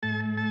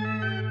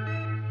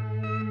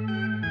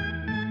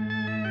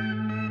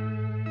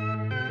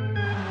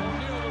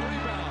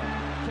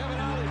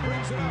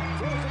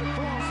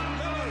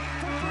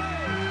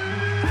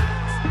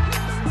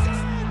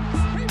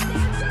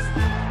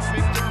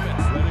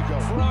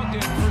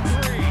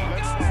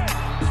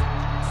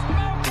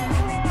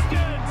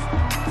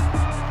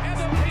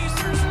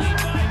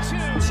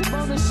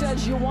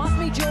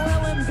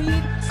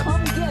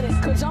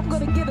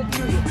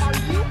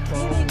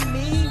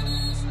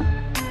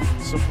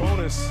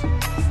Bonus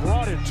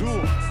brought it to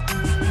him.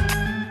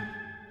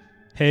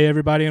 Hey,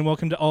 everybody, and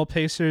welcome to All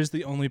Pacers,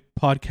 the only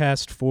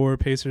podcast for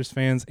Pacers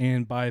fans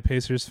and by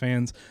Pacers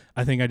fans.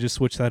 I think I just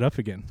switched that up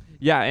again.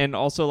 Yeah, and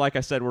also, like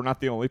I said, we're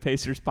not the only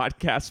Pacers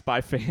podcast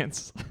by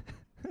fans.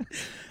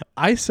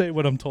 I say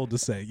what I'm told to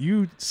say.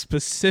 You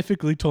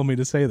specifically told me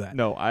to say that.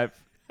 No,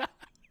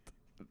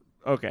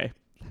 Okay.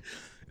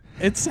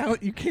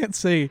 You can't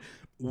say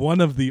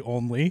one of the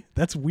only.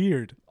 That's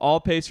weird. All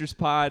Pacers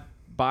pod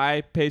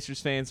by Pacers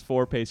fans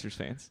for Pacers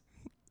fans.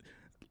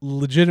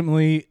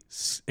 Legitimately,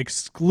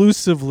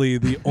 exclusively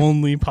the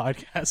only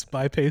podcast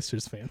by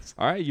Pacers fans.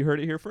 All right, you heard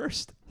it here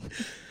first.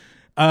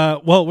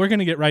 Well, we're going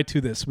to get right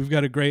to this. We've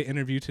got a great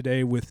interview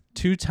today with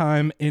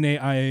two-time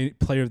NAIA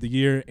Player of the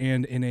Year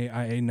and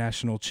NAIA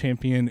National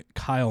Champion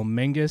Kyle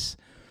Mangus.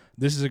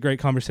 This is a great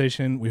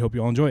conversation. We hope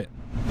you all enjoy it.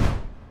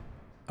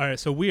 All right,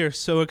 so we are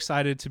so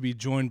excited to be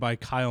joined by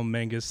Kyle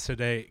Mangus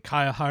today.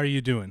 Kyle, how are you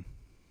doing?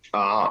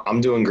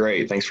 I'm doing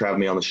great. Thanks for having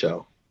me on the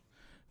show.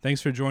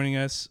 Thanks for joining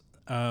us.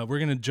 We're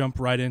going to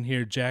jump right in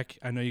here. Jack,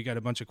 I know you got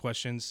a bunch of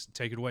questions.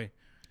 Take it away.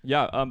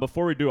 Yeah,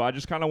 before we do, I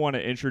just kind of want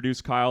to introduce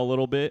Kyle a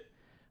little bit.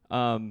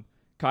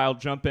 Kyle,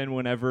 jump in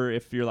whenever.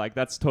 If you're like,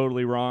 that's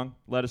totally wrong,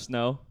 let us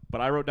know.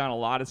 But I wrote down a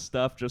lot of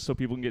stuff just so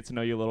people can get to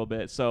know you a little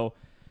bit. So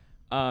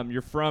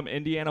you're from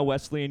Indiana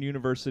Wesleyan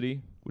University,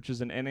 which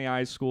is an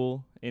NAIA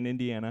school in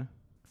Indiana.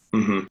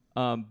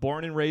 Mm-hmm.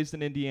 Born and raised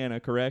in Indiana,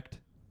 correct?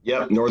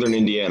 Yep, Northern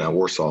Indiana,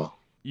 Warsaw.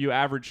 You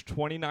averaged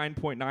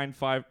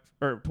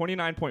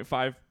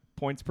 29.5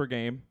 points per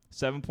game,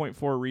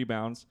 7.4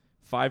 rebounds,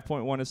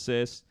 5.1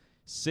 assists,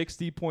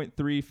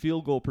 60.3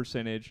 field goal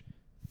percentage,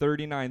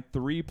 39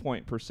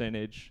 3-point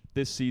percentage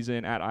this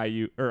season at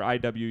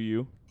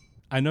IWU.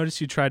 I noticed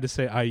you tried to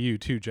say IU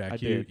too, Jack. I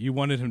did. You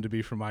wanted him to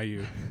be from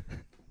IU.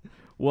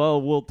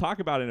 Well, we'll talk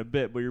about it in a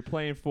bit, but you're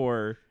playing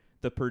for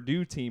the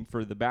Purdue team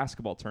for the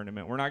basketball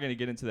tournament. We're not going to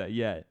get into that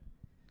yet.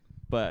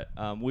 But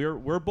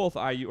we're both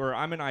IU, or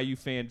I'm an IU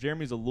fan.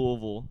 Jeremy's a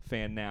Louisville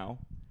fan now.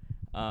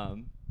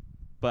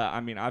 But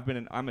I mean,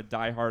 I'm a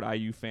diehard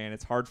IU fan.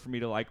 It's hard for me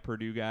to like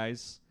Purdue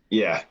guys.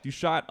 Yeah. You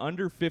shot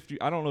under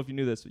 50. I don't know if you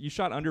knew this, but you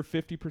shot under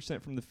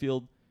 50% from the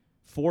field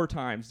 4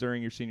 times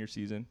during your senior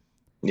season.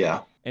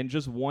 Yeah. And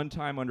just 1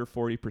 time under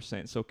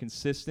 40%. So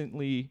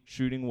consistently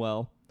shooting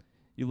well.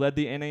 You led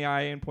the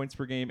NAIA in points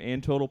per game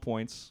and total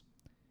points.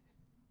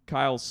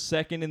 Kyle's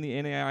second in the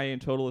NAIA in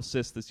total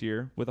assists this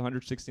year with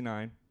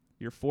 169.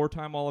 You're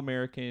 4-time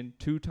All-American,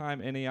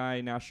 2-time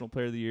NAIA National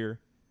Player of the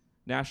Year,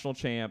 national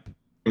champ,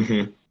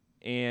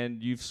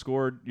 and you've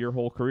scored your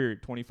whole career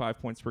 25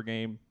 points per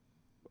game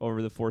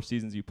over the 4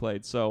 seasons you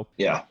played. So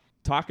yeah,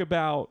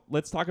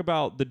 let's talk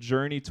about the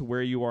journey to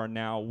where you are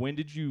now. When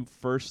did you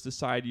first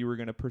decide you were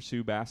going to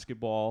pursue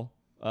basketball?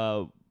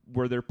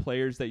 Were there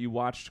players that you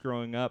watched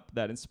growing up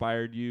that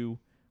inspired you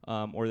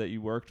or that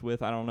you worked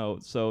with? I don't know.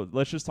 So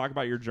let's just talk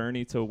about your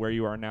journey to where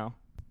you are now.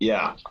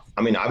 Yeah.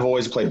 I mean, I've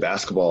always played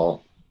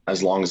basketball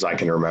as long as I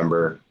can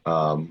remember.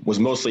 Was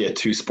mostly a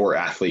 2-sport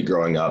athlete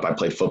growing up. I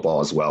played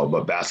football as well,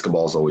 but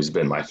basketball's always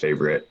been my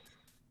favorite.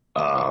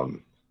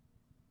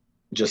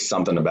 Just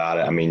something about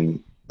it. I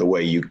mean,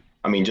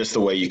 just the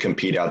way you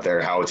compete out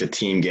there, how it's a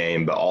team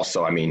game, but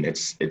also, I mean,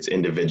 it's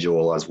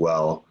individual as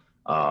well.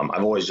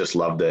 I've always just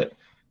loved it.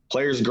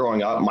 Players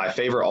growing up, my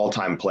favorite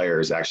all-time player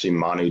is actually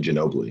Manu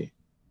Ginobili.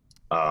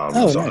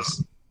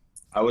 Nice.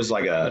 I was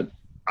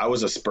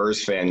a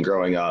Spurs fan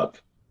growing up.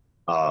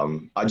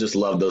 I just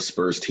love those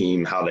Spurs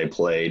team, how they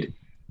played,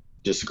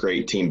 just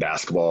great team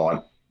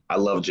basketball. I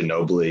love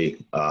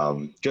Ginobili,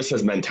 just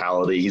his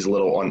mentality. He's a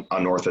little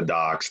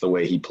unorthodox the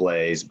way he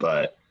plays,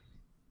 but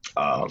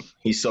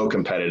he's so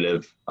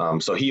competitive.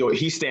 So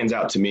he stands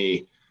out to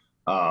me.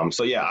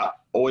 So yeah, I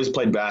always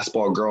played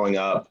basketball growing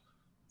up.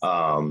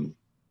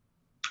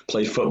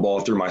 Played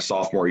football through my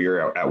sophomore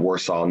year at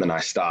Warsaw, and then I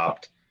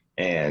stopped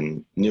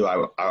and knew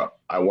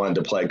I wanted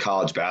to play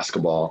college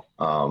basketball.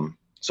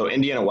 So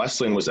Indiana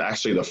Wesleyan was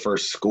actually the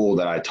first school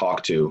that I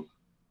talked to,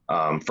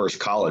 first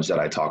college that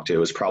I talked to. It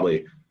was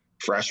probably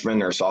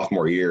freshman or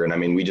sophomore year. And I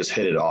mean, we just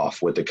hit it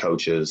off with the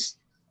coaches,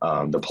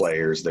 the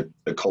players,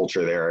 the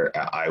culture there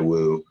at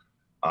IWU.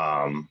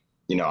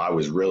 I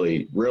was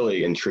really,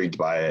 really intrigued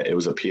by it. It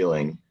was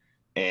appealing.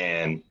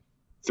 And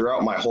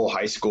throughout my whole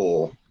high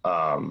school,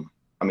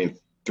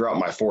 throughout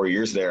my 4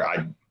 years there,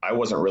 I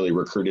wasn't really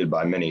recruited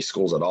by many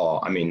schools at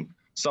all. I mean,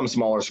 some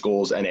smaller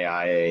schools,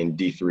 NAIA and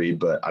D3,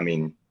 but I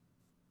mean,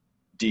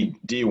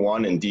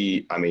 D1 and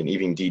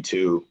even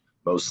D2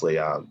 mostly.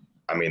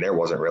 There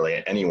wasn't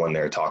really anyone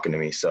there talking to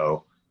me.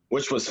 So,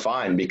 which was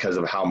fine because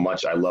of how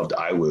much I loved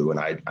IWU.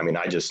 And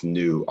I just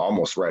knew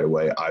almost right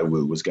away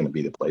IWU was going to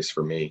be the place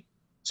for me.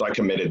 So I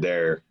committed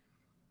there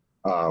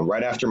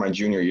right after my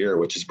junior year,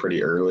 which is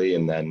pretty early.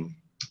 And then,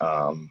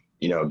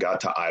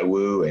 got to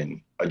IWU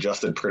and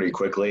adjusted pretty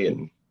quickly.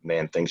 And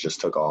man, things just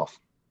took off.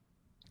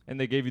 And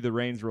they gave you the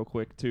reins real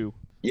quick too.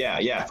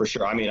 Yeah, for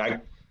sure. I mean,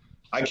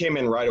 I came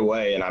in right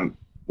away and I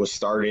was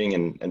starting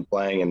and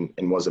playing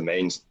and was a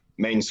main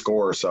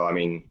scorer. So, I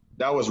mean,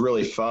 that was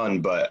really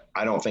fun, but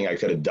I don't think I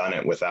could have done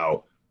it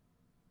without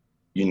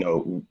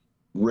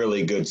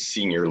really good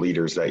senior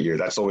leaders that year.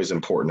 That's always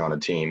important on a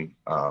team.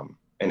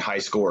 In high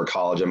school or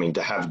college, I mean,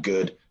 to have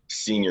good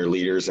senior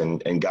leaders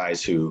and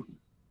guys who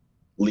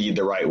lead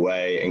the right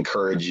way,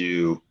 encourage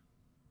you,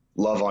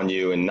 love on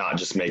you, and not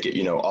just make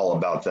it, all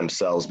about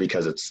themselves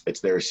because it's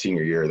their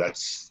senior year.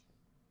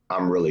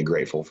 I'm really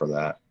grateful for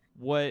that.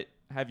 What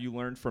have you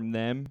learned from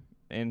them,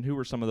 and who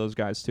were some of those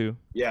guys too?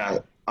 Yeah,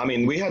 I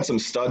mean, we had some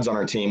studs on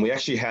our team. We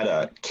actually had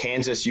a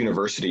Kansas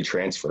University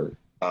transfer.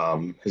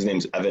 His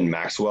name's Evan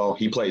Maxwell.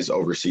 He plays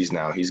overseas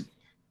now. He's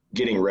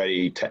getting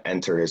ready to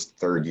enter his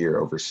third year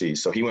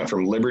overseas. So he went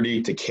from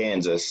Liberty to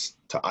Kansas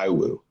to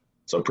IWU.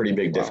 So a pretty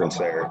big difference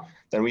there.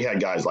 Then we had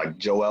guys like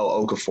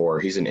Joel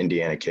Okafor. He's an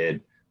Indiana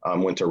kid.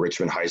 Went to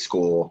Richmond High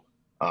School,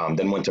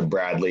 then went to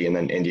Bradley and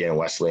then Indiana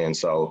Wesleyan.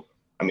 So,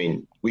 I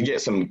mean, we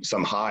get some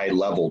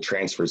high-level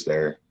transfers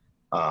there.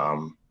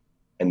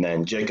 And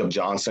then Jacob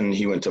Johnson,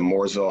 he went to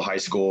Mooresville High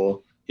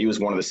School. He was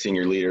one of the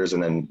senior leaders,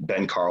 and then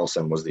Ben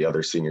Carlson was the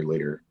other senior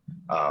leader.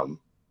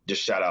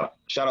 Just shout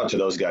out to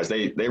those guys.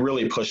 They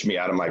really pushed me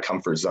out of my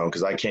comfort zone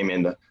because I came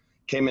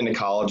into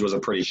college, was a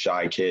pretty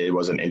shy kid,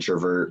 was an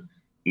introvert,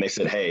 and they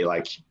said, "Hey,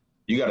 like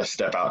you got to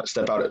step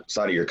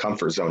outside of your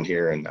comfort zone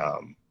here, and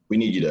we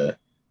need you to,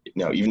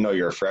 even though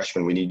you're a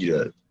freshman, we need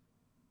you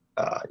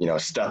to,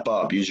 step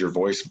up, use your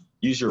voice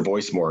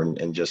more,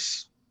 and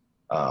just."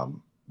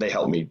 They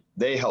helped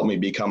me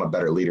become a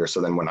better leader.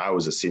 So then when I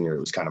was a senior, it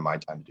was kind of my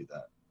time to do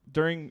that.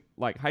 During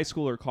like high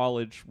school or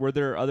college, were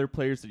there other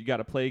players that you got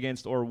to play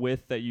against or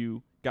with that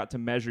you got to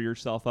measure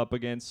yourself up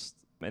against?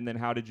 And then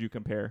how did you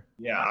compare?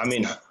 Yeah, I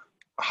mean,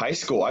 high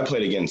school, I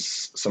played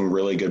against some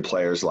really good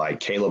players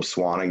like Caleb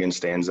Swanigan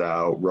stands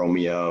out,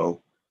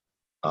 Romeo.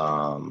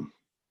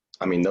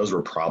 I mean, those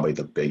were probably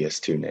the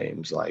biggest two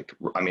names.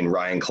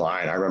 Ryan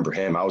Klein, I remember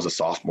him. I was a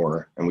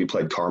sophomore and we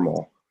played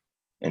Carmel.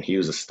 And he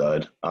was a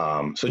stud.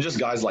 So just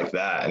guys like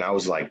that. And I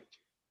was like,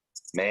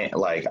 man,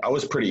 like I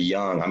was pretty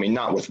young. I mean,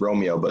 not with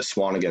Romeo, but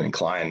Swanigan and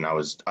Klein. And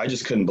I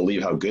just couldn't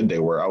believe how good they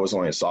were. I was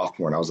only a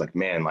sophomore and I was like,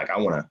 man, like I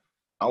want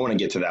to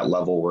get to that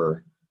level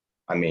where,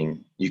 I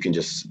mean, you can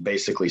just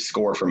basically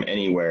score from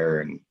anywhere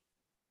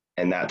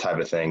and that type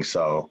of thing.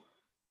 So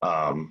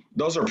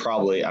those are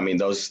probably, I mean,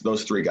 those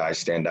three guys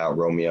stand out,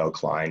 Romeo,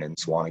 Klein, and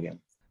Swanigan.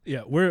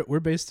 Yeah,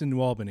 we're based in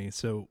New Albany,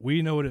 so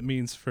we know what it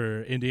means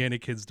for Indiana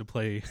kids to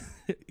play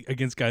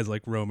against guys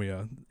like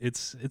Romeo.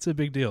 It's a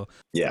big deal.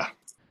 Yeah.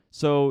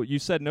 So you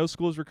said no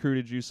schools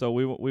recruited you, so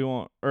we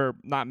won't, or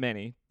not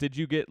many. Did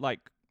you get like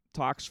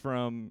talks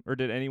from, or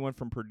did anyone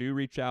from Purdue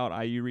reach out,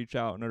 IU reach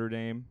out, Notre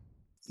Dame?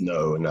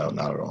 No, not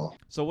at all.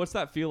 So what's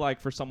that feel like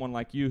for someone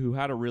like you who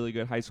had a really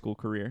good high school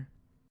career?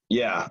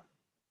 Yeah,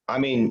 I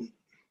mean,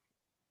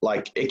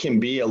 like it can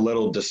be a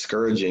little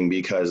discouraging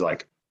because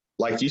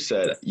like you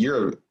said,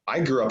 I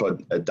grew up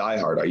a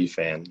diehard IU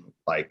fan,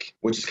 like,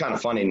 which is kind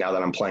of funny now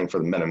that I'm playing for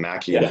the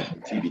Metamaki and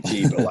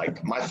TBT, but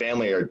like my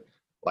family are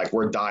like,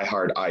 we're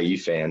diehard IU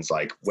fans,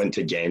 like went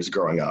to games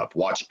growing up,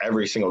 watch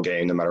every single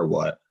game, no matter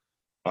what.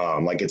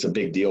 Like it's a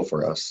big deal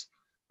for us.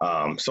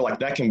 So like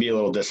that can be a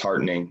little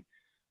disheartening.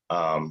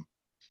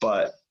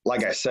 But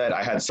like I said,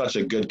 I had such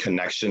a good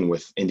connection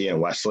with Indiana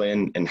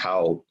Wesleyan and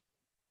how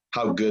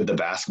good the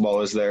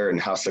basketball is there and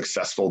how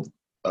successful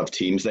of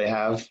teams they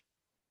have.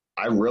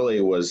 I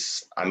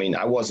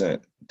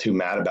wasn't too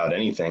mad about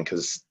anything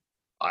because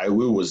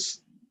IU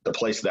was the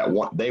place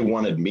that they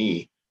wanted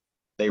me.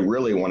 They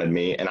really wanted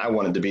me, and I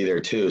wanted to be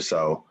there too.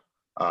 So,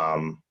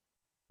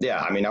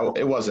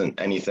 it wasn't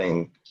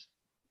anything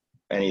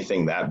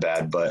that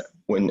bad. But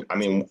when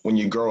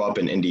you grow up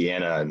in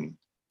Indiana and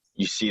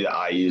you see the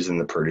IUs and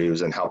the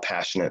Purdues and how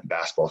passionate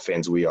basketball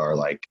fans we are,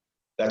 like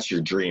that's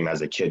your dream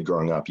as a kid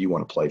growing up. You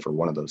want to play for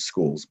one of those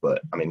schools.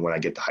 But I mean, when I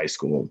get to high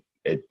school,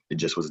 it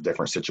just was a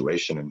different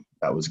situation, and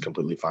that was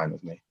completely fine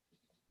with me.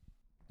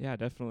 Yeah,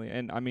 definitely.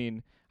 And I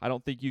mean, I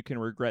don't think you can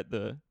regret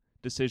the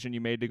decision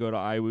you made to go to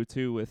IU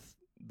too with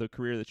the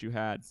career that you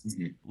had.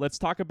 Mm-hmm. Let's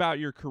talk about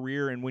your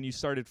career and when you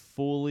started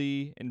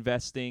fully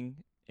investing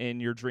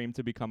in your dream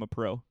to become a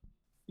pro.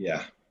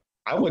 Yeah.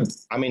 I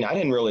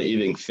didn't really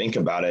even think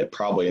about it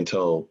probably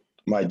until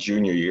my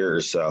junior year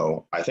or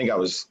so. I think I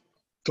was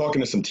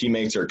talking to some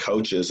teammates or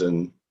coaches,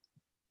 and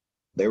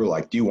they were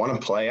like, "Do you want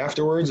to play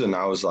afterwards?" And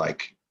I was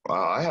like,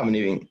 I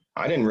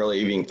didn't really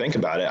even think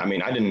about it. I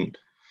mean, I didn't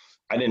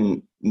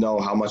know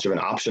how much of an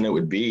option it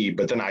would be,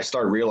 but then I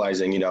started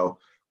realizing,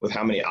 with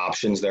how many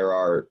options there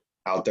are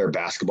out there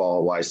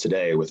basketball wise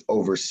today with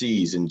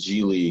overseas and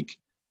G League,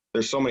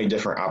 there's so many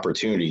different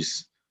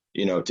opportunities,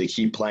 to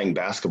keep playing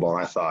basketball.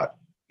 And I thought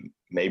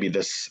maybe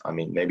this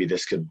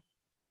could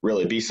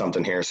really be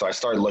something here. So I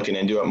started looking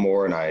into it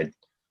more, and I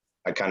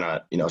kind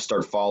of,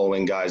 started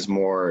following guys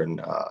more. And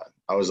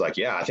I was like,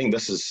 yeah, I think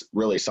this is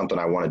really something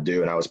I want to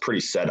do. And I was pretty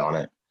set on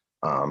it,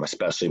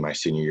 especially my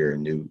senior year,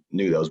 and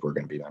knew those were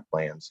going to be my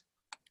plans.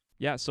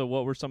 Yeah. So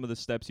what were some of the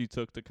steps you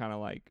took to kind of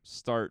like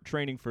start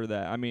training for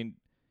that? I mean,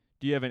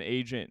 do you have an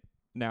agent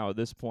now at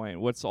this point?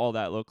 What's all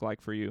that look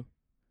like for you?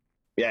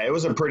 Yeah, it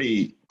was a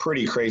pretty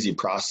crazy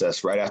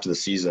process right after the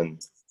season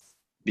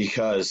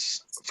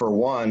because for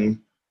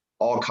one,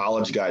 all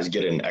college guys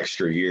get an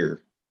extra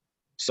year.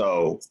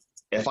 So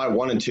if I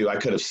wanted to, I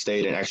could have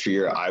stayed an extra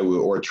year at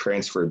IU or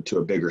transferred to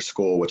a bigger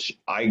school, which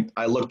I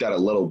looked at a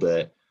little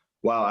bit,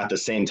 while at the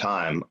same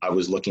time I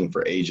was looking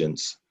for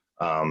agents.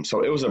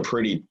 So it was a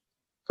pretty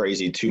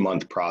crazy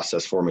 2-month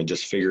process for me,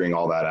 just figuring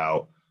all that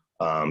out.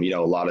 A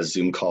lot of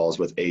Zoom calls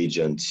with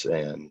agents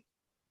and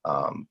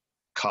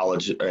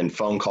college and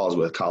phone calls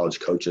with college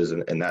coaches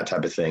and that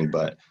type of thing.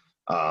 But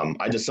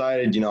I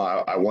decided,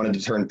 I wanted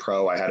to turn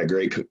pro. I had a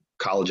great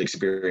college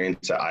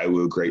experience at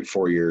IU, great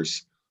 4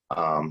 years.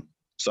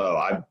 So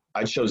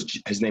I chose,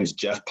 his name's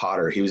Jeff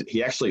Potter.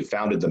 He actually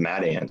founded the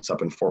Mad Ants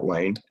up in Fort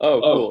Wayne.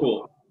 Oh,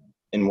 cool.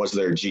 And was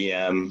their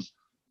GM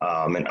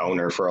and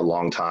owner for a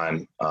long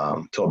time,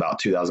 till about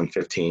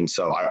 2015.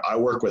 So I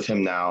work with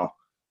him now.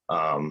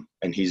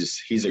 And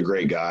he's a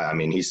great guy. I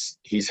mean,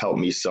 he's helped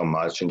me so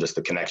much, and just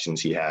the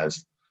connections he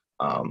has.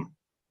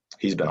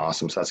 He's been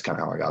awesome. So that's kind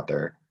of how I got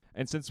there.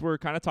 And since we're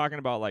kind of talking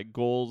about like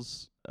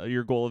goals,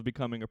 your goal of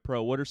becoming a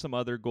pro, what are some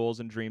other goals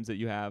and dreams that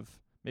you have?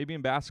 Maybe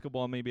in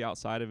basketball, maybe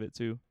outside of it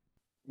too.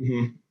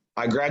 Mm-hmm.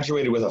 I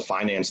graduated with a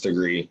finance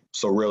degree,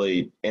 so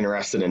really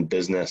interested in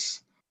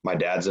business. My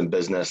dad's in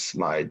business.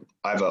 I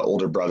have an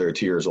older brother,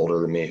 2 years older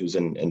than me, who's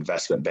in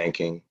investment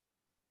banking.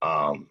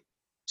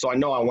 So I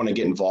know I want to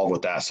get involved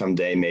with that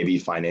someday, maybe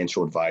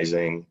financial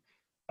advising,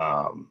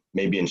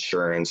 maybe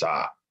insurance.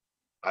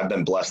 I've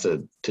been blessed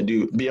to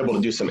be able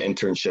to do some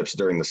internships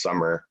during the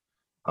summer,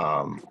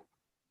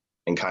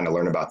 and kind of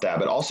learn about that.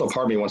 But also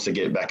part of me wants to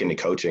get back into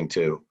coaching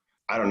too.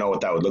 I don't know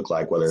what that would look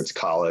like, whether it's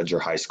college or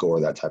high school or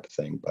that type of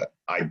thing, but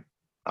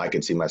I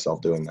could see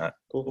myself doing that.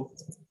 Cool.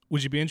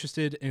 Would you be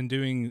interested in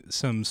doing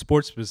some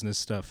sports business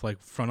stuff, like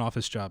front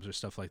office jobs or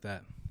stuff like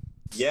that?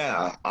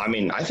 Yeah, I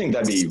mean, I think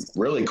that'd be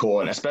really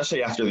cool. And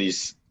especially after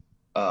these,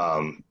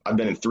 I've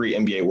been in 3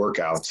 NBA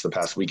workouts the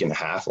past week and a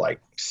half, like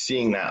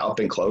seeing that up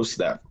and close,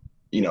 that,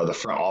 the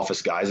front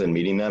office guys and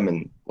meeting them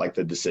and like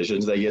the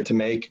decisions they get to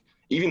make,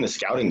 even the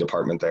scouting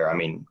department there. I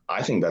mean,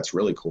 I think that's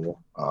really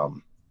cool.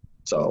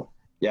 So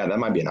yeah, that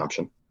might be an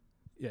option.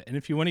 Yeah. And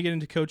if you want to get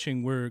into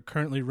coaching, we're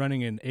currently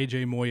running an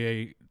AJ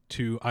Moye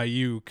to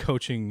IU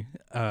coaching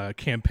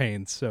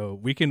campaign. So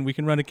we can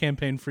run a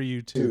campaign for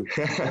you too.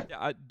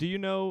 Yeah, do you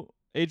know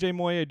AJ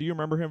Moye? Do you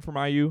remember him from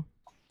IU?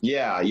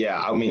 Yeah.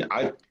 I mean,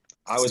 I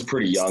was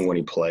pretty young when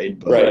he played,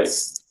 but Right.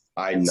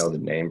 I know the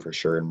name for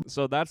sure.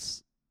 So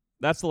that's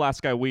the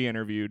last guy we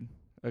interviewed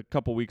a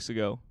couple weeks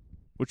ago,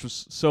 which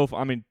was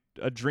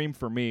a dream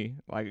for me,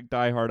 like a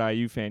diehard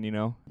IU fan,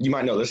 You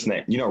might know this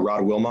name.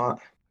 Rod Wilmot?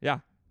 Yeah,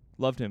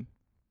 loved him.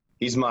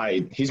 He's my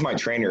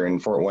trainer in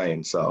Fort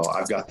Wayne, so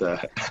I've got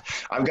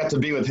to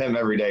be with him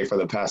every day for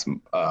the past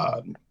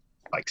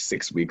like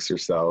 6 weeks or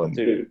so, and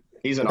Dude,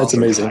 he's an that's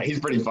awesome amazing. guy. He's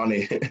pretty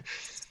funny.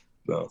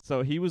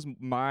 So he was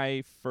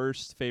my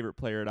first favorite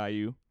player at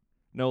IU,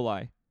 no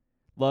lie.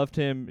 Loved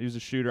him. He was a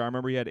shooter. I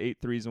remember he had 8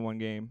 threes in one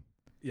game.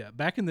 Yeah,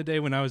 back in the day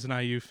when I was an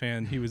IU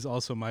fan, he was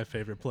also my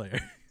favorite player.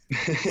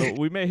 So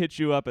we may hit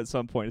you up at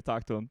some point to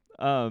talk to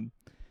him.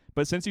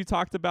 But since you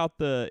talked about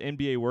the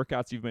NBA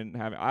workouts you've been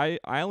having, I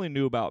only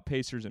knew about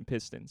Pacers and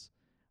Pistons.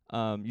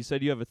 You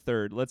said you have a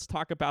third. Let's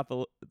talk about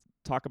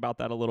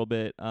that a little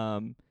bit.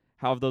 How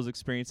have those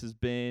experiences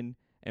been,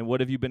 and what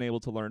have you been able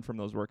to learn from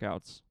those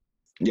workouts?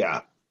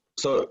 Yeah.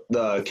 So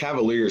the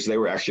Cavaliers, they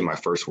were actually my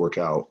first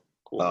workout,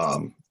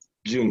 Cool.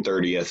 June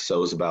 30th.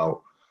 So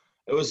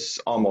it was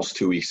almost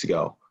 2 weeks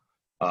ago.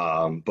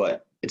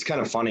 But it's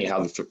kind of funny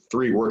how the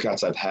 3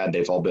 workouts I've had,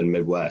 they've all been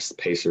Midwest: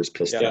 Pacers,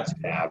 Pistons,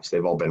 Cavs.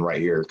 They've all been right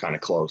here, kind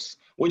of close,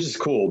 which is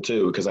cool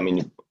too, because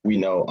we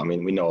know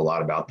a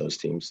lot about those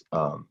teams.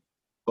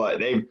 But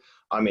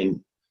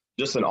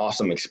just an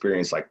awesome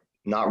experience. Like,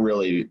 not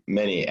really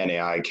many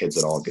NAI kids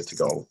at all get to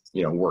go,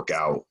 work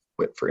out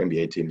for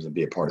NBA teams and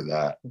be a part of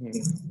that.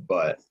 Mm-hmm.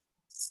 But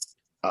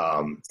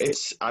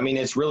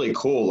it's really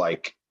cool,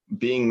 like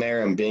being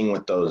there and being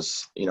with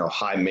those,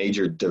 high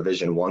major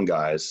Division I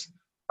guys.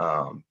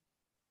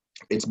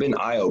 It's been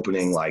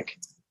eye-opening, like,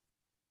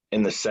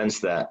 in the sense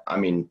that,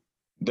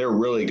 they're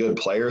really good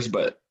players,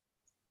 but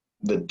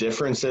the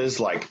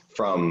differences, like,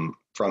 from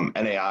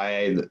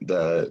NAIA,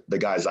 the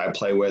guys I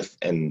play with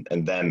and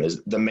them,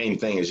 is the main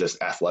thing is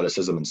just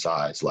athleticism and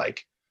size,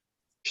 like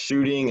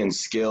shooting and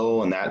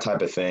skill and that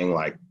type of thing.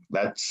 Like,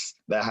 that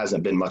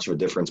hasn't been much of a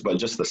difference, but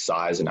just the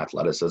size and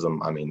athleticism,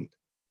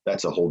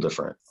 that's a whole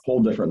different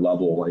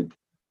level. Like,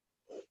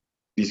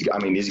 these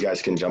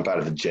guys can jump out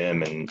of the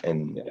gym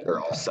and they're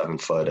all 7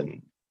 foot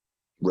and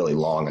really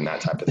long and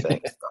that type of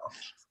thing. So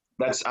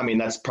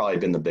that's probably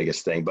been the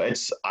biggest thing,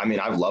 but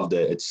I've loved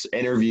it. It's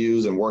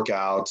interviews and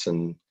workouts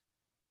and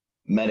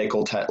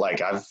medical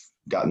like, I've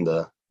gotten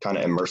to kind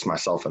of immerse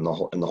myself in the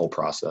whole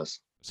process.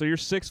 So you're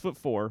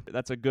 6'4".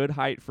 That's a good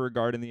height for a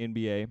guard in the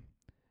NBA.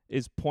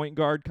 Is point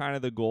guard kind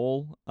of the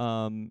goal,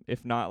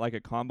 if not like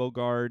a combo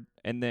guard?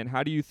 And then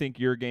how do you think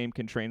your game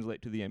can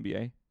translate to the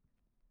NBA?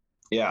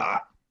 Yeah,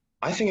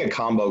 I think a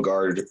combo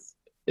guard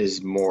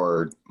is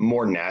more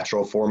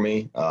natural for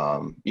me.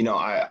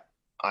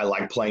 I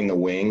like playing the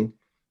wing,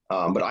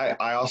 but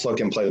I also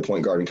can play the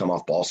point guard and come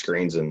off ball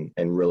screens and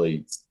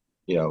really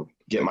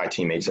get my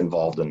teammates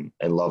involved and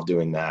love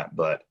doing that.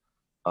 But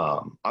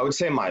I would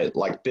say my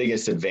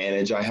biggest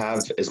advantage I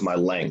have is my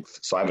length.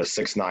 So I have a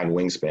 6'9"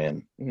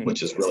 wingspan,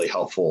 which is really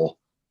helpful,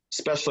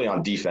 especially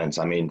on defense.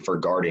 I mean, for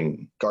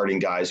guarding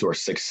guys who are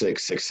 6'6",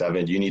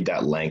 6'7", you need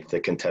that length to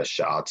contest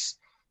shots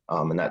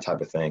and that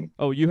type of thing.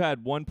 Oh, you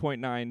had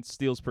 1.9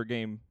 steals per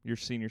game your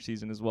senior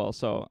season as well.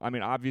 So, I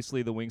mean,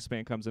 obviously the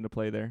wingspan comes into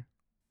play there.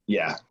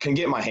 Yeah, can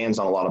get my hands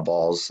on a lot of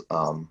balls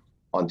on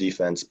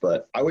defense.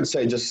 But I would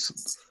say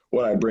just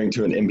what I bring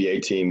to an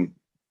NBA team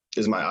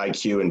is my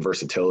IQ and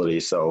versatility.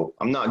 So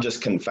I'm not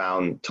just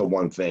confounded to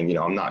one thing.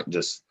 I'm not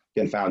just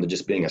confounded to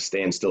just being a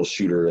standstill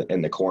shooter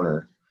in the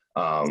corner.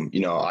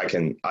 I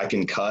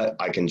can cut,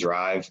 I can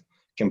drive,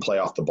 can play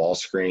off the ball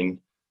screen.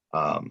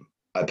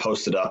 I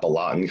posted up a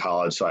lot in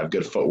college, so I have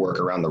good footwork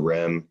around the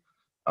rim.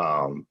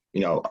 I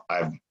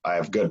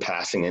have good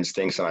passing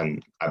instincts,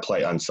 and I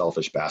play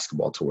unselfish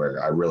basketball to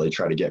where I really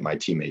try to get my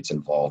teammates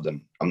involved,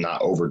 and I'm not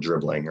over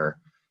dribbling or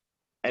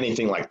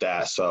anything like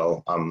that.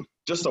 So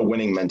just a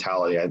winning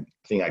mentality I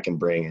think I can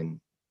bring, and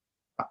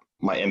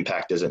my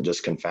impact isn't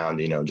just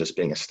confounded, just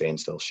being a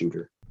standstill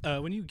shooter.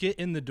 When you get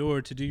in the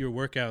door to do your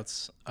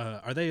workouts,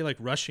 are they like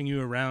rushing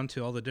you around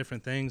to all the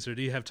different things, or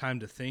do you have time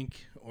to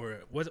think, or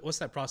what's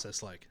that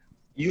process like?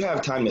 You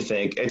have time to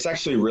think. It's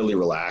actually really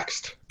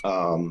relaxed.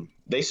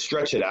 They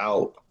stretch it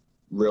out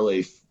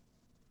really.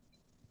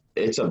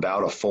 It's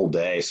about a full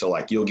day. So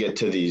you'll get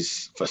to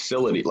these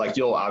facilities,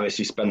 you'll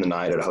obviously spend the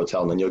night at a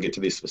hotel, and then you'll get to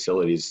these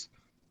facilities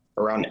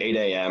around 8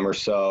 a.m. or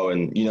so.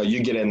 And,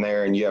 you get in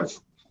there and you have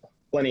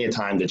plenty of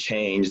time to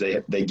change.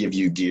 They give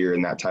you gear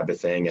and that type of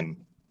thing. And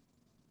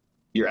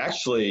you're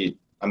actually,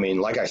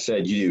 like I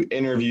said, you do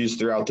interviews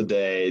throughout the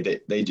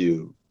day. They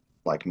do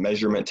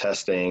measurement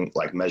testing,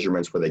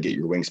 measurements where they get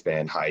your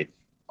wingspan height,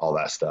 all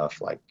that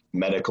stuff,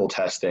 medical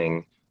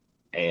testing.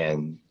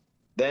 And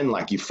then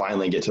you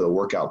finally get to the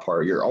workout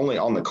part. You're only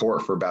on the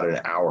court for about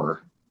an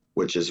hour,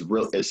 which is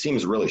it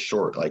seems really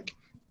short.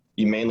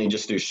 You mainly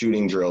just do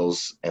shooting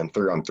drills and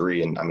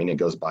 3-on-3, and it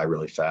goes by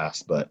really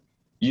fast. But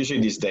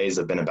usually these days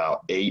have been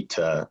about 8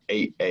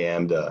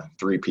 a.m. to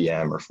 3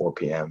 p.m. or 4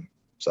 p.m.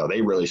 So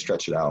they really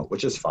stretch it out,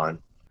 which is fun.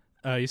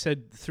 You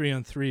said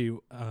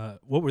 3-on-3.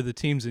 What were the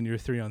teams in your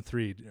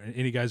 3-on-3?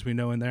 Any guys we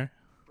know in there?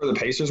 For the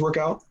Pacers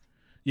workout?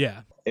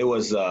 Yeah. It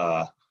was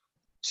it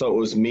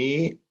was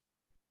me,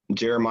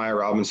 Jeremiah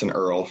Robinson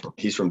Earl,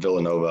 he's from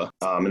Villanova.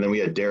 And then we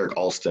had Derek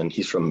Alston,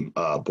 he's from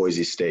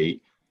Boise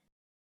State.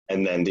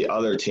 And then the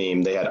other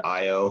team, they had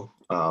Io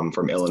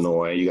from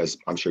Illinois.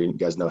 I'm sure you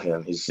guys know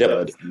him. He's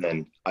stud. And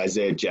then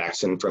Isaiah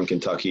Jackson from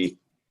Kentucky.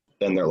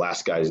 Then their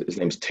last guy, his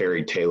name's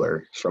Terry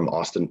Taylor from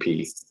Austin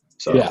P.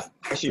 So I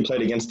actually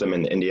played against him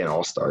in the Indiana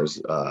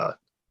All-Stars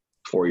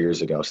 4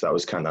 years ago. So that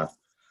was kind of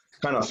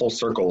full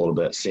circle a little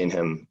bit, seeing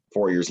him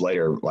 4 years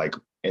later,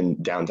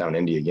 in downtown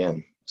Indy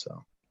again.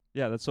 So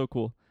yeah, that's so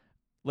cool.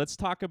 Let's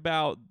talk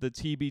about the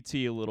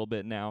TBT a little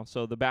bit now.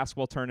 So the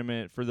basketball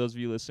tournament, for those of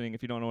you listening,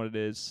 if you don't know what it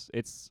is,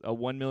 it's a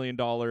 $1 million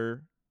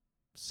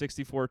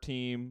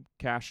 64-team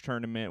cash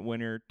tournament.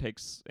 Winner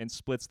takes and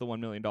splits the $1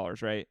 million,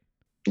 right?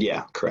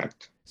 Yeah,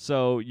 correct.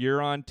 So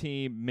you're on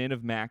team Min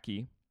of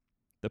Mackey,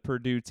 the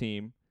Purdue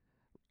team.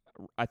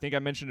 I think I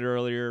mentioned it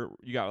earlier.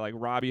 You got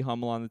Robbie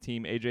Hummel on the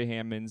team, AJ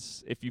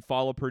Hammonds. If you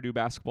follow Purdue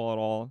basketball at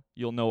all,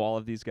 you'll know all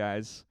of these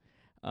guys.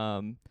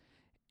 And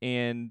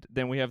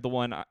then we have the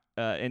one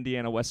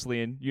Indiana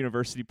Wesleyan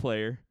University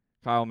player,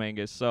 Kyle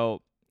Mangus.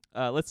 So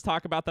let's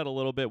talk about that a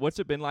little bit. What's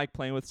it been like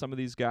playing with some of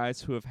these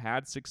guys who have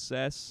had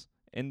success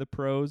in the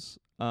pros?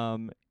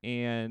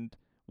 And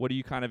what are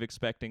you kind of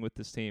expecting with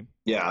this team?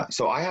 Yeah,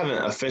 so I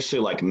haven't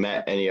officially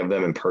met any of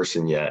them in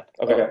person yet.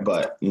 Okay.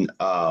 But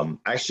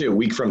actually a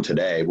week from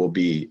today, we'll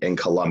be in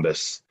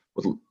Columbus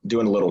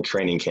doing a little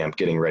training camp,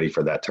 getting ready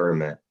for that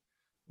tournament.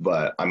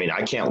 But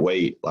I can't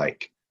wait.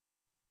 Like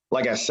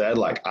I said,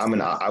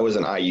 I was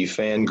an IU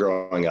fan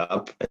growing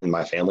up in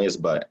my family,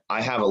 but I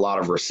have a lot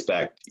of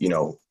respect,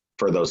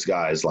 for those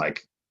guys.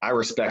 I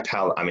respect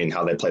how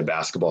they play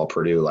basketball at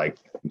Purdue,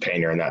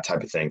 Painter and that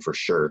type of thing, for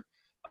sure.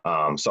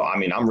 So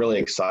I'm really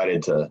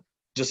excited to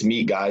just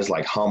meet guys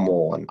like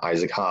Hummel and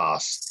Isaac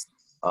Haas,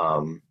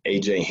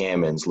 AJ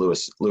Hammonds,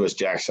 Lewis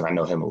Jackson. I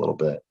know him a little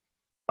bit,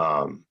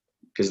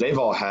 because they've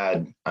all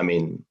had,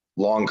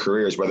 long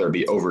careers, whether it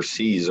be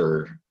overseas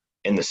or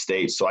in the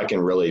States. So I can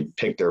really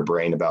pick their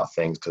brain about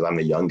things because I'm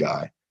a young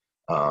guy.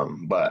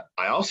 But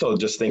I also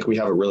just think we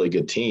have a really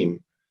good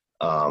team.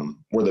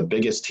 We're the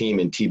biggest team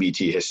in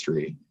TBT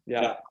history.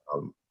 Yeah.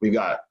 We've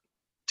got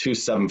 2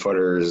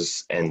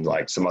 7-footers and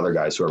some other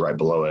guys who are right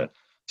below it.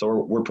 So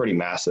we're pretty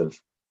massive.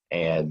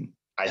 And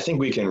I think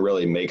we can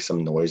really make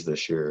some noise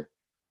this year.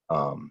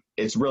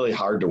 It's really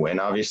hard to win,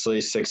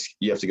 obviously.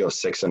 You have to go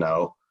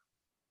 6-0.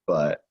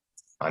 But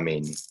I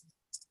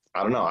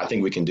don't know. I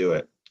think we can do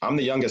it. I'm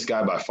the youngest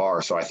guy by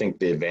far, so I think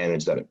the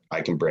advantage that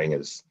I can bring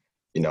is,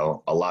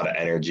 a lot of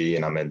energy,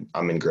 and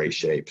I'm in great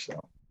shape.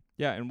 So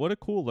yeah, and what a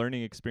cool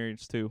learning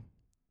experience too.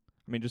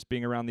 Just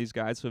being around these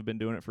guys who have been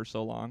doing it for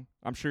so long.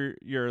 I'm sure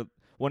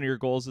one of your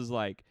goals is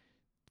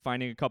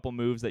finding a couple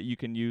moves that you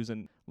can use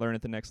and learn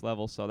at the next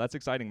level. So that's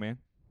exciting, man.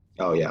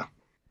 Oh yeah.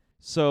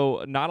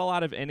 So not a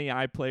lot of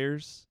NAI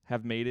players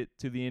have made it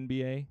to the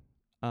NBA,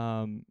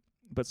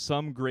 but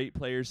some great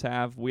players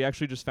have. We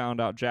actually just found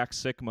out Jack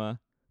Sikma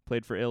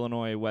played for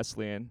Illinois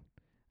Wesleyan,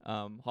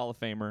 Hall of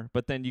Famer.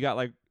 But then you got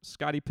like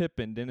Scottie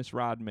Pippen, Dennis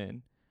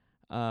Rodman.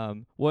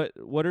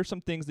 What are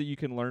some things that you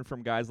can learn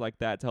from guys like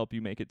that to help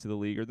you make it to the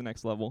league or the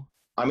next level?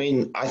 I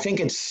mean, I think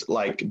it's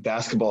like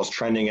basketball is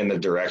trending in the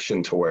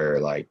direction to where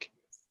like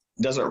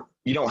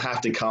you don't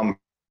have to come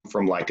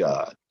from like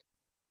a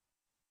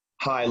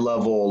high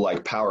level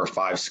like Power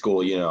 5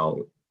 school,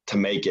 to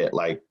make it.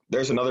 Like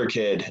there's another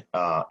kid,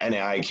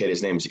 NAI kid,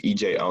 his name's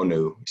EJ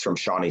Onu. He's from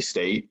Shawnee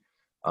State.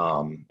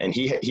 And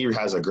he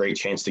has a great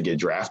chance to get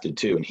drafted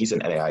too, and he's an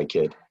NAI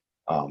kid.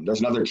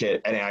 There's another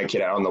NAI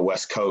kid out on the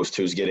West Coast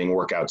who's getting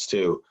workouts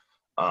too.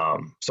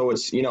 So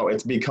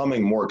it's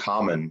becoming more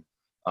common.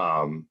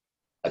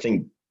 I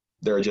think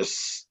there's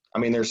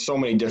so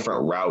many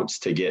different routes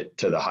to get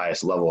to the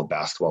highest level of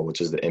basketball, which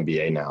is the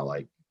NBA now.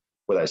 Like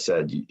what I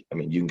said, you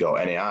can go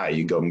NAI, you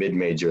can go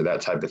mid-major, that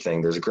type of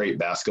thing. There's great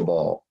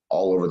basketball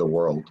all over the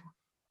world,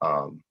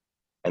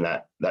 and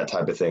that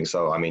type of thing.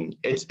 So, I mean,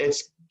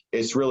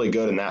 it's really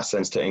good in that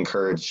sense to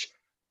encourage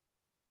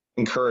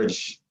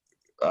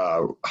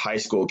high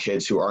school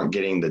kids who aren't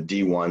getting the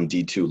D1,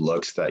 D2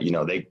 looks that,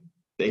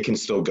 they can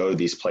still go to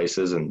these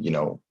places and,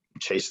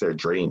 chase their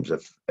dreams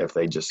if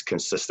they just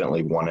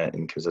consistently want it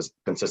and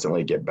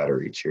consistently get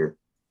better each year.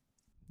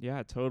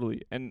 Yeah,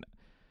 totally. And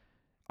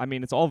I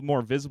mean, it's all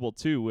more visible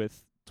too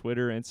with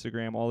Twitter,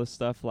 Instagram, all this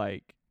stuff.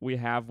 Like we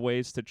have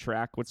ways to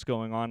track what's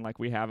going on like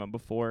we haven't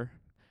before.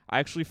 I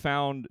actually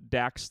found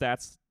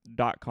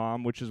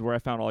DaxStats.com, which is where I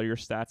found all your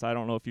stats. I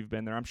don't know if you've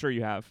been there. I'm sure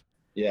you have.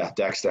 Yeah,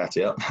 DaxStats,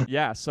 yeah.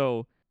 Yeah,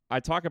 so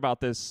I talk about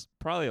this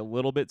probably a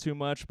little bit too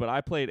much, but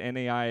I played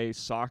NAIA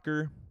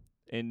soccer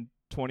in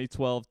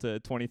 2012 to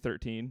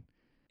 2013,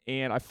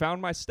 and I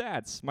found my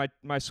stats.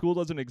 My school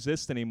doesn't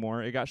exist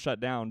anymore. It got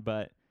shut down,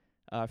 but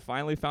I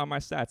finally found my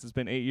stats. It's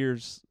been 8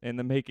 years in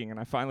the making, and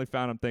I finally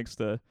found them thanks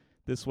to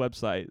this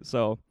website.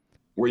 So,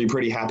 were you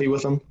pretty happy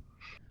with them?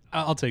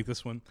 I'll take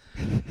this one.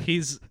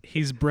 He's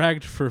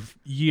bragged for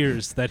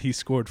years that he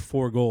scored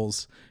 4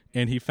 goals,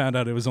 and he found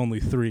out it was only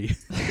 3.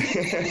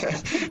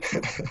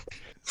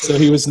 So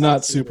he was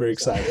not super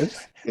excited.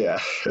 Yeah.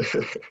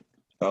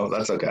 Oh,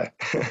 that's okay.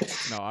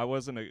 No, I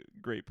wasn't a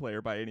great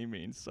player by any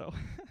means. So.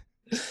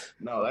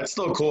 No, that's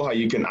still cool. How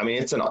you can? I mean,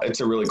 it's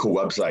a really cool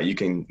website. You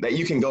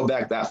can go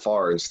back that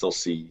far and still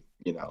see.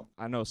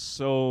 I know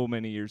so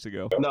many years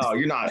ago. No,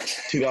 you're not.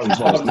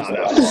 2012 is not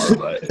that far,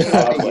 but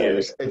it's 8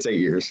 years. It's 8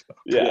 years.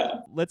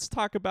 Yeah. Let's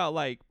talk about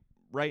like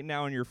right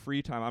now in your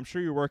free time. I'm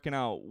sure you're working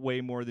out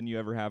way more than you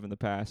ever have in the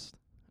past.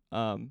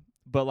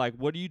 But like,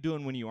 what are you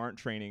doing when you aren't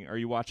training? Are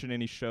you watching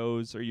any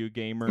shows? Are you a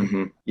gamer?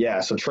 Mm-hmm.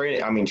 Yeah. So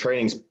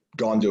training's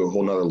gone to a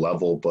whole nother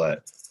level.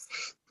 But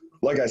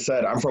like I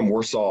said, I'm from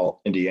Warsaw,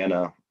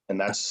 Indiana, and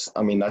that's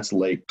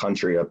lake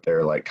country up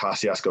there, like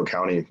Kosciuszko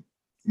County.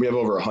 We have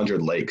over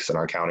 100 lakes in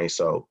our county,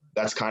 so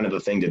that's kind of the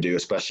thing to do,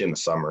 especially in the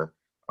summer.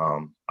 I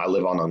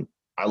live on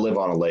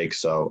a lake,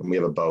 so we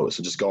have a boat.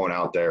 So just going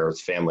out there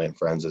with family and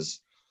friends is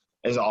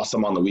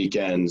awesome on the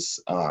weekends.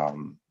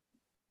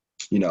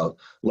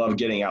 Love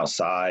getting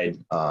outside,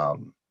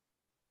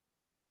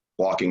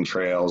 walking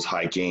trails,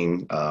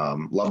 hiking.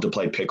 Love to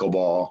play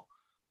pickleball,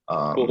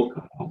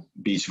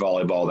 beach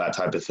volleyball, that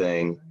type of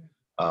thing.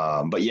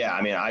 But yeah,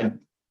 I mean,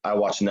 I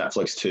watch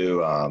Netflix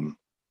too.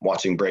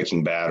 Watching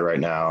Breaking Bad right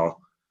now.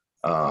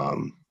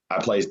 I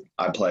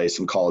play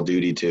some Call of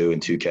Duty too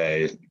and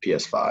 2K,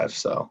 PS5.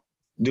 So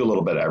do a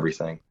little bit of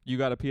everything. You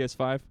got a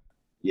PS5?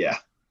 Yeah.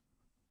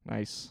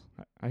 Nice.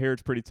 I hear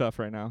it's pretty tough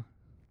right now.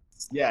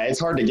 Yeah, it's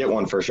hard to get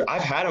one for sure.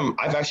 I've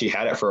actually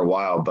had it for a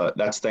while, but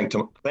that's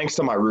thanks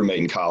to my roommate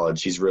in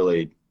college. He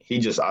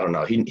I don't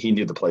know. He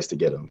knew the place to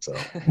get them. So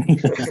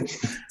he's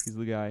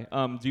the guy.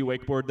 Do you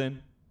wakeboard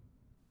then?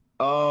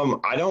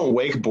 I don't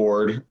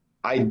wakeboard.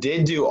 I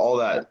did do all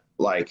that,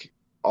 like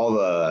all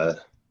the,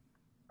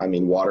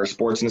 water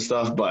sports and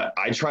stuff, but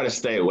I try to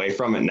stay away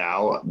from it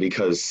now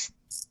because,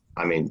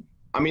 like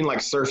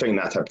surfing and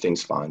that type of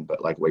thing's fine,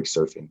 but like wake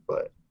surfing,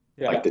 but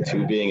like the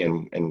tubing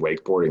and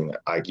wakeboarding,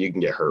 like you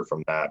can get hurt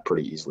from that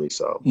pretty easily.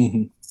 So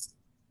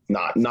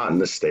not in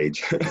this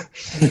stage.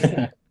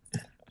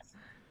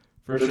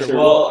 For sure.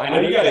 Well, I know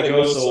you got to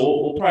go,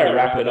 so we'll probably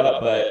wrap it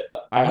up. But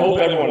I hope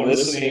everyone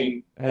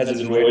listening has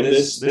enjoyed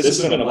this. This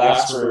has been a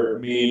blast for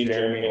me and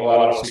Jeremy. Well,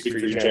 I don't speak for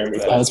you, Jeremy.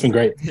 But It's been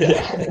great.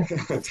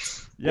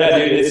 Yeah,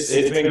 dude, it's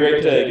been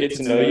great to get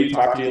to know you,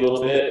 talk to you a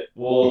little bit.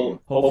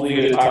 We'll hopefully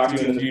get to talk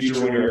to you in the future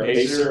when you're a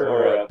Pacer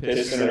or a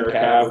Piston or a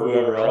Cav,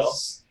 whoever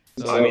else.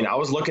 So, I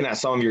was looking at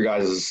some of your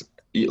guys'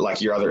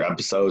 like your other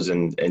episodes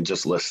and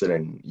just listening,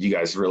 and you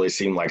guys really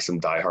seem like some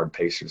diehard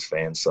Pacers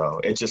fans.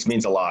 So it just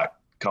means a lot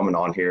coming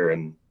on here,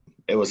 and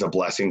it was a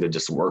blessing to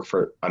just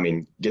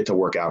get to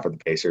work out for the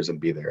Pacers and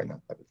be there and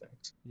that type of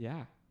things.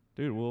 Yeah,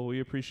 dude. Well, we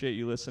appreciate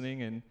you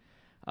listening, and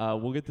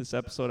we'll get this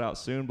episode out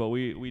soon, but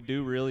we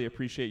do really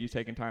appreciate you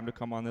taking time to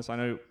come on this. I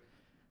know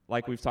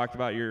like we've talked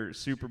about, you're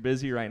super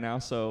busy right now.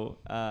 So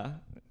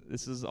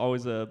this is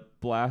always a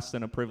blast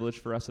and a privilege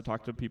for us to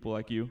talk to people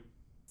like you.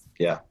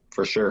 Yeah,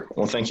 for sure.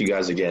 Well, thank you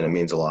guys again. It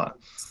means a lot.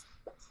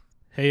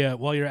 Hey,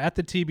 while you're at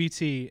the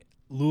TBT,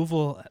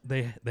 Louisville,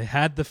 they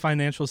had the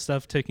financial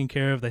stuff taken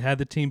care of. They had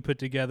the team put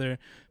together,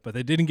 but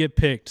they didn't get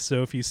picked.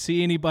 So if you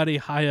see anybody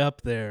high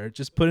up there,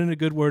 just put in a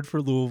good word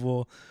for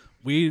Louisville.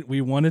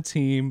 We won a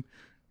team.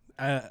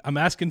 I'm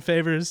asking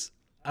favors.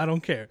 I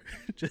don't care.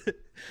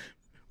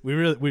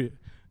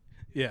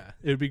 Yeah,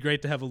 it would be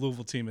great to have a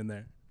Louisville team in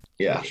there.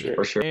 Yeah,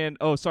 for sure. And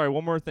sorry,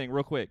 one more thing,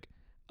 real quick.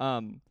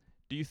 Do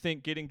you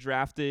think getting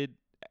drafted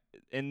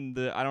in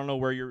the, I don't know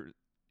where you're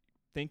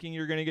thinking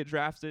you're going to get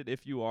drafted,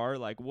 if you are,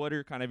 like, what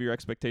are kind of your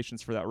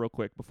expectations for that, real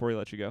quick, before we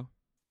let you go?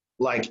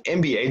 Like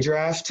NBA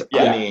draft,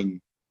 Yeah. I mean,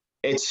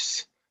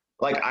 it's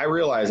like, I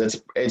realize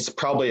it's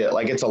probably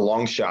like it's a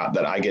long shot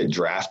that I get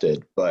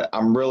drafted, but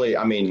I really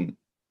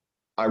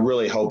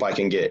hope I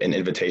can get an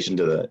invitation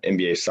to the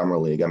NBA Summer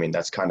League. I mean,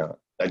 that kind of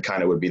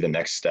would be the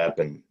next step,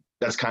 and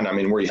that's kind of, I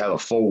mean, where you have a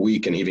full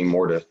week and even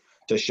more to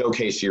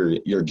showcase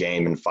your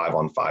game in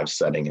 5-on-5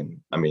 setting.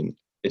 And I mean,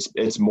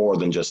 it's more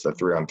than just the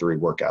 3-on-3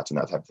 workouts and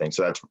that type of thing.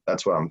 So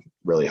that's what I'm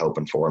really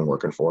hoping for and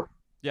working for.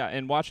 Yeah,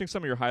 and watching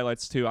some of your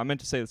highlights too, I meant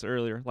to say this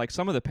earlier, like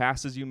some of the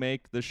passes you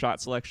make, the shot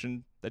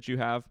selection that you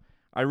have,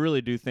 I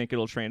really do think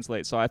it'll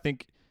translate. So I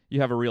think you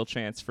have a real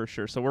chance for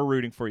sure. So we're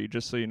rooting for you,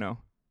 just so you know.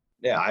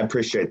 Yeah, I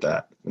appreciate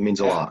that. It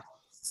means a lot.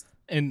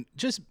 And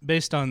just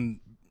based on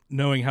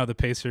knowing how the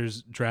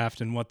Pacers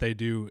draft and what they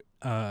do,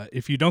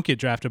 if you don't get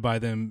drafted by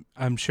them,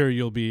 I'm sure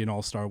you'll be an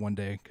all-star one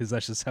day, because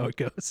that's just how it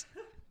goes.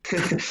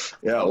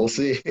 Yeah, we'll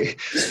see.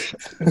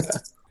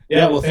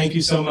 Yeah, well, thank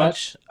you so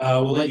much.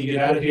 We'll let you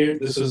get out of here.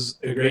 This was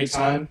a great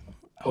time.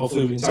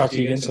 Hopefully we can talk to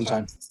you again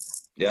sometime.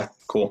 Yeah,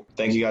 cool.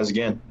 Thank you guys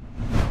again.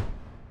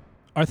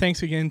 Our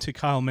thanks again to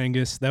Kyle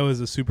Mangus. That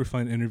was a super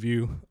fun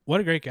interview. What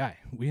a great guy.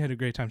 We had a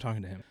great time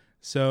talking to him.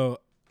 So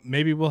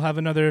maybe we'll have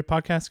another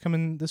podcast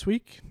coming this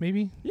week,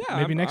 maybe? Yeah,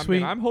 maybe next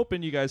week. I'm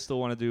hoping you guys still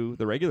want to do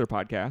the regular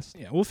podcast.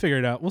 Yeah, we'll figure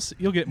it out.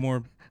 You'll get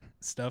more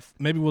stuff.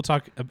 Maybe we'll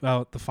talk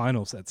about the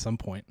finals at some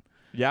point.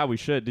 Yeah, we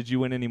should. Did you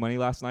win any money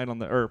last night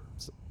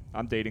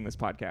I'm dating this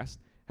podcast.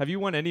 Have you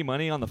won any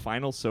money on the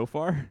finals so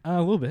far? A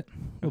little bit.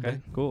 Okay,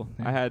 cool.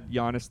 Yeah. I had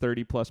Giannis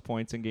 30-plus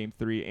points in Game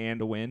 3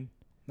 and a win,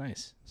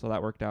 Nice. so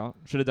that worked out.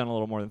 Should have done a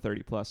little more than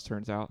 30-plus,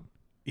 turns out.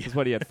 Yeah. Is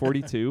what he had,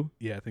 42?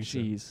 Yeah, I think so.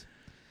 Jeez.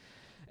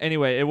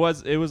 Anyway, it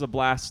was a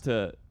blast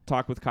to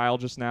talk with Kyle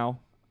just now.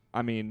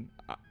 I mean,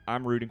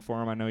 I'm rooting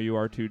for him. I know you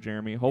are too,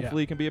 Jeremy.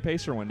 Hopefully he can be a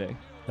Pacer one day.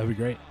 That'd be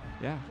great.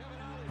 Yeah.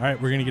 All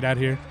right, we're going to get out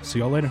of here. See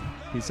y'all later.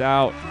 Peace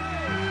out.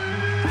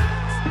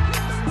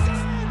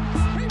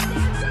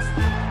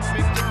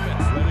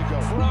 McDermott, let it go.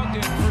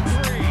 Brogdon for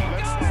three.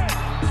 Got it!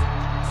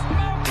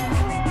 Malcolm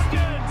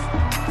Brogdon!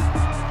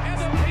 And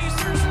the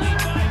Pacers lead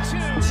by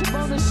 2.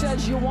 Sabonis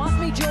says, you want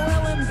me, Joel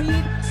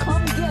Embiid?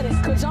 Come get it,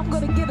 because I'm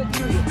going to give it to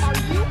you. Are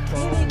you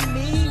kidding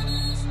me?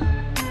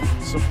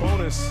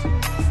 Sabonis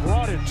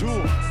brought it to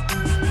him.